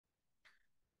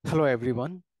Hello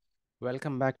everyone,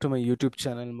 welcome back to my YouTube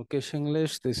channel Mukesh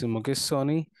English. This is Mukesh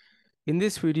Soni. In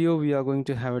this video, we are going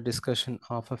to have a discussion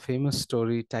of a famous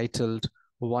story titled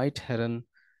White Heron,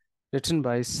 written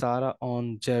by Sara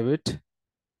Orne Jewett.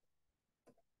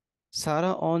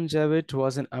 Sara Orne Jewett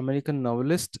was an American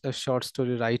novelist, a short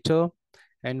story writer,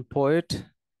 and poet.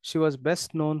 She was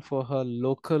best known for her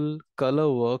local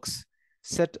color works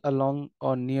set along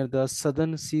or near the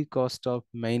southern seacoast of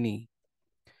Maine.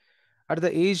 At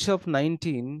the age of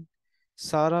 19,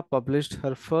 Sara published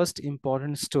her first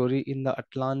important story in the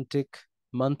Atlantic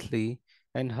Monthly,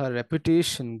 and her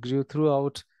reputation grew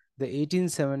throughout the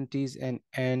 1870s and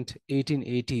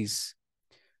 1880s.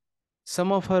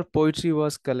 Some of her poetry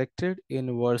was collected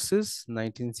in verses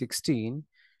 1916.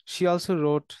 She also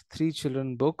wrote three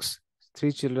children's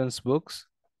books.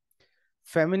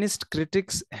 Feminist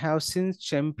critics have since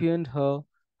championed her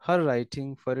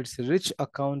writing for its rich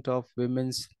account of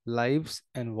women's lives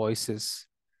and voices.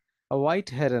 A White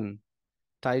Heron,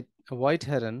 A White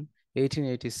Heron,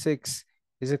 1886,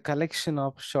 is a collection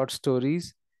of short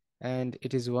stories, and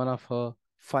it is one of her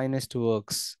finest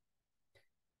works.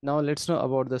 Now let's know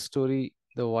about the story,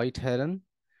 The White Heron.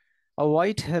 A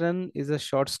White Heron is a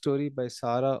short story by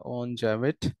Sara Orne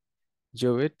Jewett,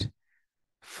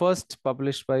 first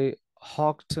published by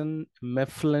Houghton,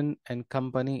 Mifflin and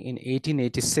Company in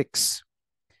 1886.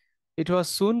 It was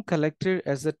soon collected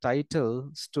as a title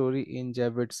story in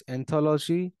Jewett's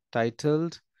anthology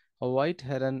titled A White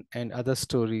Heron and Other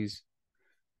Stories.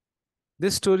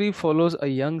 This story follows a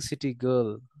young city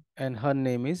girl, and her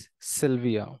name is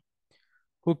Sylvia,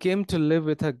 who came to live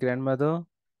with her grandmother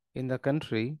in the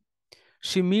country.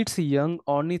 She meets a young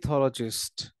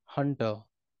ornithologist hunter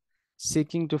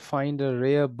seeking to find a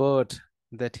rare bird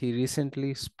that he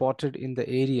recently spotted in the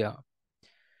area.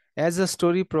 As the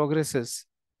story progresses,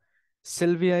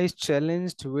 Sylvia is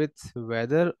challenged with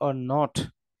whether or not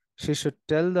she should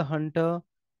tell the hunter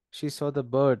she saw the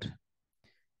bird.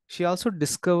 She also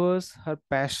discovers her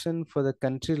passion for the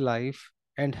country life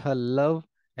and her love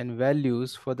and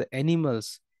values for the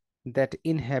animals that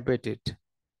inhabit it.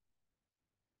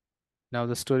 Now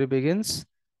the story begins.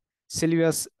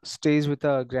 Sylvia stays with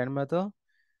her grandmother.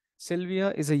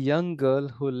 Sylvia is a young girl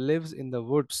who lives in the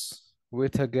woods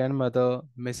with her grandmother,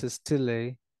 Mrs.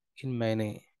 Tilley, in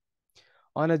Maine.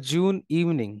 On a June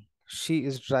evening, she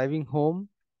is driving home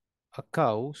a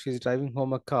cow. She is driving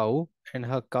home a cow, and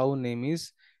her cow name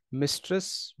is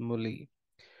Mistress Mully,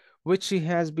 which she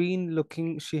has been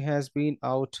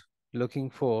out looking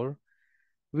for.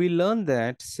 We learn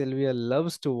that Sylvia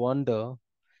loves to wander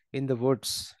in the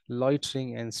woods,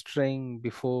 loitering and straying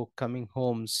before coming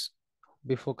home.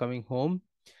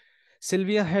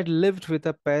 Sylvia had lived with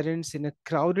her parents in a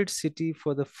crowded city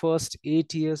for the first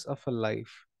 8 years of her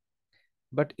life,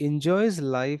 but enjoys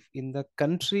life in the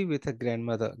country with her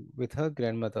grandmother.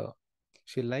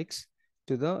 She likes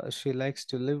to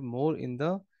live more in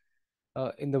the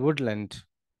woodland.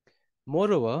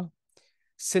 Moreover,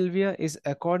 Sylvia is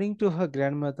afraid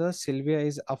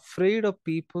of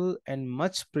people and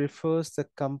much prefers the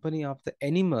company of the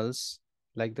animals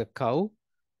like the cow,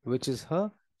 which is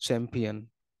her champion.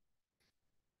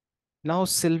 Now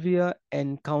Sylvia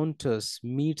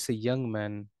meets a young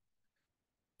man.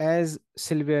 As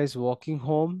Sylvia is walking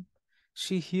home,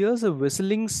 she hears a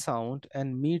whistling sound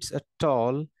and meets a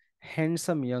tall,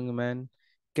 handsome young man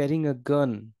carrying a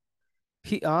gun.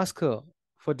 He asks her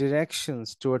for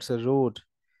directions towards a road.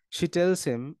 She tells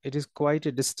him it is quite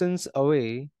a distance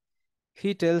away.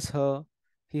 He tells her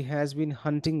he has been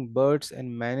hunting birds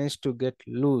and managed to get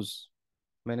lost,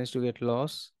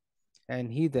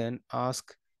 and he then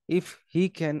asks if he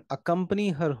can accompany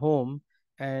her home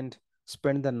and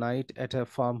spend the night at a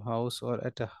farmhouse or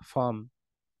at a farm.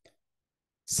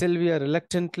 Sylvia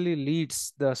reluctantly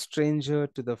leads the stranger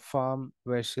to the farm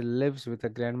where she lives with her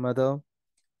grandmother.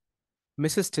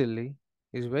 Mrs. Tilly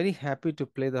is very happy to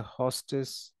play the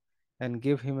hostess and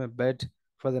give him a bed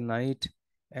for the night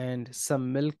and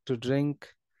some milk to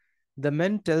drink. The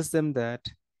man tells them that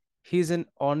he is an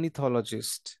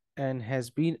ornithologist and has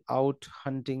been out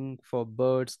hunting for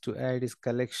birds to add his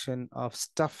collection of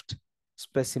stuffed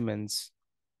specimens.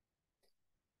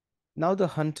 Now the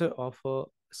hunter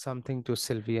offers something to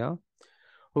Sylvia.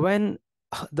 When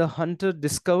the hunter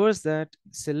discovers that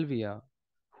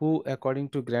who according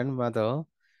to grandmother,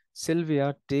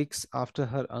 Sylvia takes after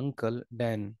her uncle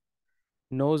Dan,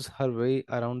 knows her way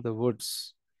around the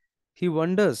woods. He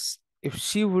wonders if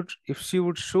she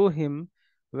would show him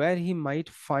where he might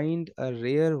find a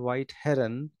rare white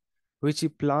heron which he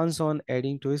plans on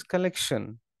adding to his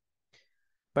collection.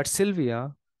 But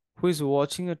Sylvia, who is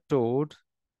watching a toad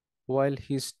while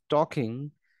he's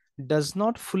talking, does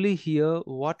not fully hear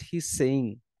what he's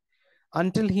saying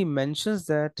until he mentions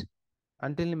the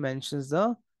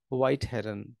white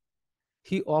heron.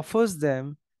 He offers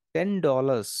them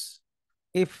 $10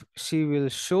 if she will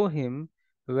show him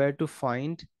where to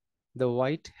find the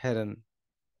white heron.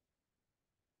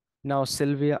 Now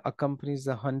Sylvia accompanies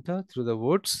the hunter through the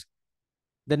woods.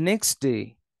 The next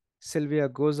day, Sylvia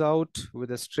goes out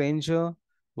with a stranger,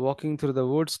 walking through the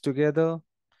woods together.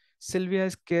 Sylvia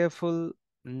is careful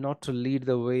not to lead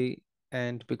the way,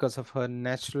 and because of her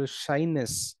natural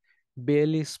shyness,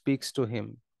 barely speaks to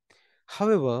him.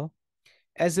 However,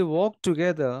 as they walk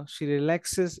together, she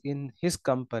relaxes in his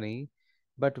company,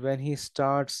 but when he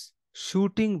starts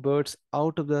shooting birds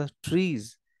out of the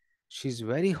trees, she's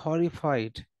very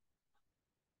horrified.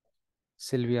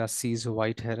 Sylvia sees a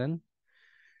white heron.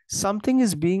 Something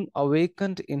is being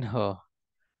awakened in her.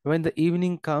 When the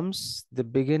evening comes, they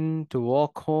begin to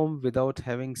walk home without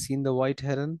having seen the white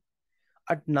heron.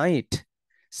 At night,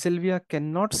 Sylvia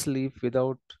cannot sleep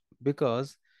without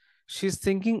because she's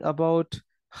thinking about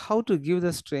how to give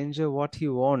the stranger what he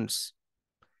wants.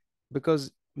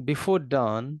 Because before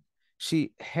dawn,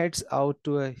 she heads out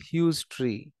to a huge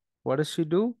tree. What does she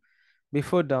do?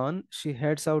 Before dawn, she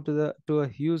heads out to a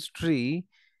huge tree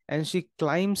and she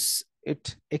climbs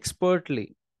it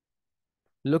expertly,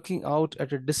 looking out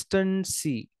at a distant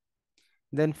sea.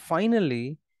 Then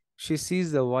finally, she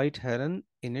sees the white heron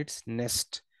in its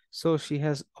nest. So she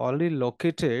has already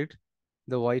located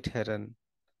the white heron.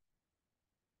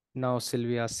 Now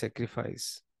Sylvia's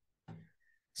sacrifice.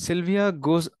 Sylvia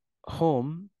goes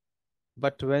home,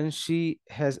 but when she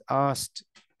has asked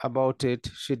about it,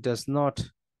 she does not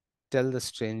tell the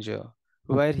stranger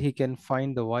where he can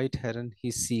find the white heron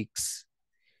he seeks.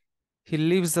 He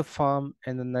leaves the farm,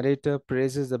 and the narrator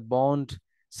praises the bond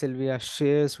Sylvia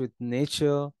shares with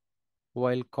nature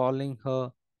while calling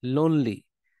her lonely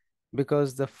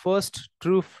because the first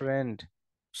true friend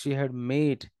she had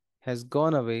made has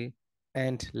gone away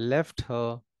and left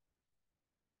her.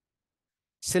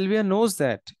 Sylvia knows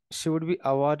that she would be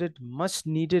awarded much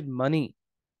needed money,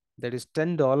 that is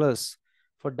 $10,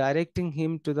 for directing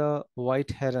him to the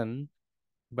white heron,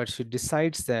 but she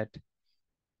decides that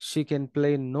she can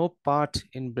play no part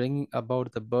in bringing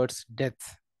about the bird's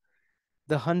death.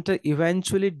 The hunter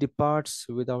eventually departs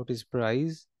without his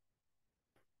prize.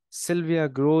 Sylvia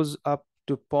grows up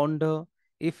to ponder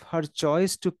if her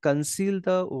choice to conceal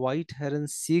the white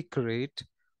heron's secret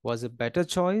was a better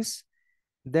choice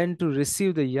than to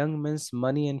receive the young man's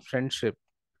money and friendship.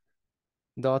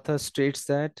 The author states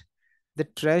that the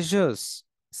treasures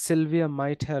Sylvia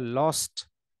might have lost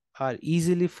are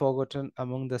easily forgotten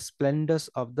among the splendors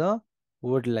of the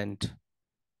woodland.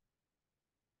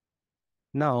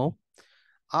 Now,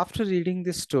 after reading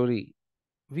this story,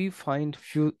 we find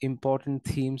few important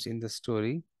themes in the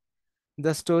story.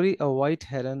 The story A White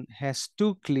Heron has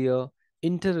two clear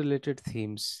interrelated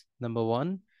themes. Number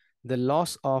one, the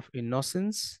loss of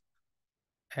innocence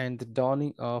and the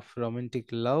dawning of romantic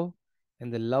love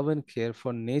and the love and care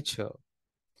for nature,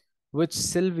 which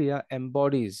Sylvia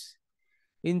embodies.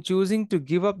 In choosing to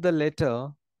give up the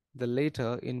later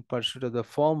in pursuit of the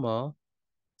former,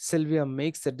 Sylvia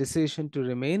makes the decision to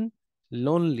remain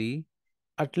lonely,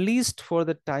 at least for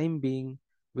the time being,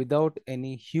 without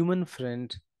any human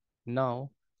friend.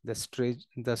 Now the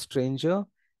stranger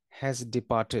has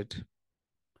departed.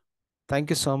 Thank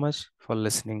you so much for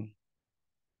listening.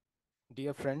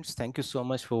 Dear friends, thank you so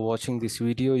much for watching this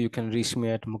video. You can reach me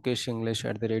at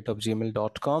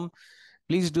mukeshenglish@gmail.com.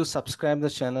 Please do subscribe the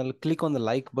channel, click on the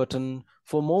like button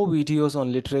for more videos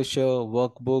on literature,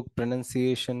 workbook,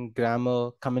 pronunciation,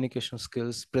 grammar, communication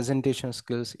skills, presentation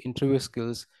skills, interview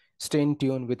skills. Stay in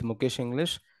tune with Mukesh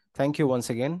English. Thank you once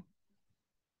again.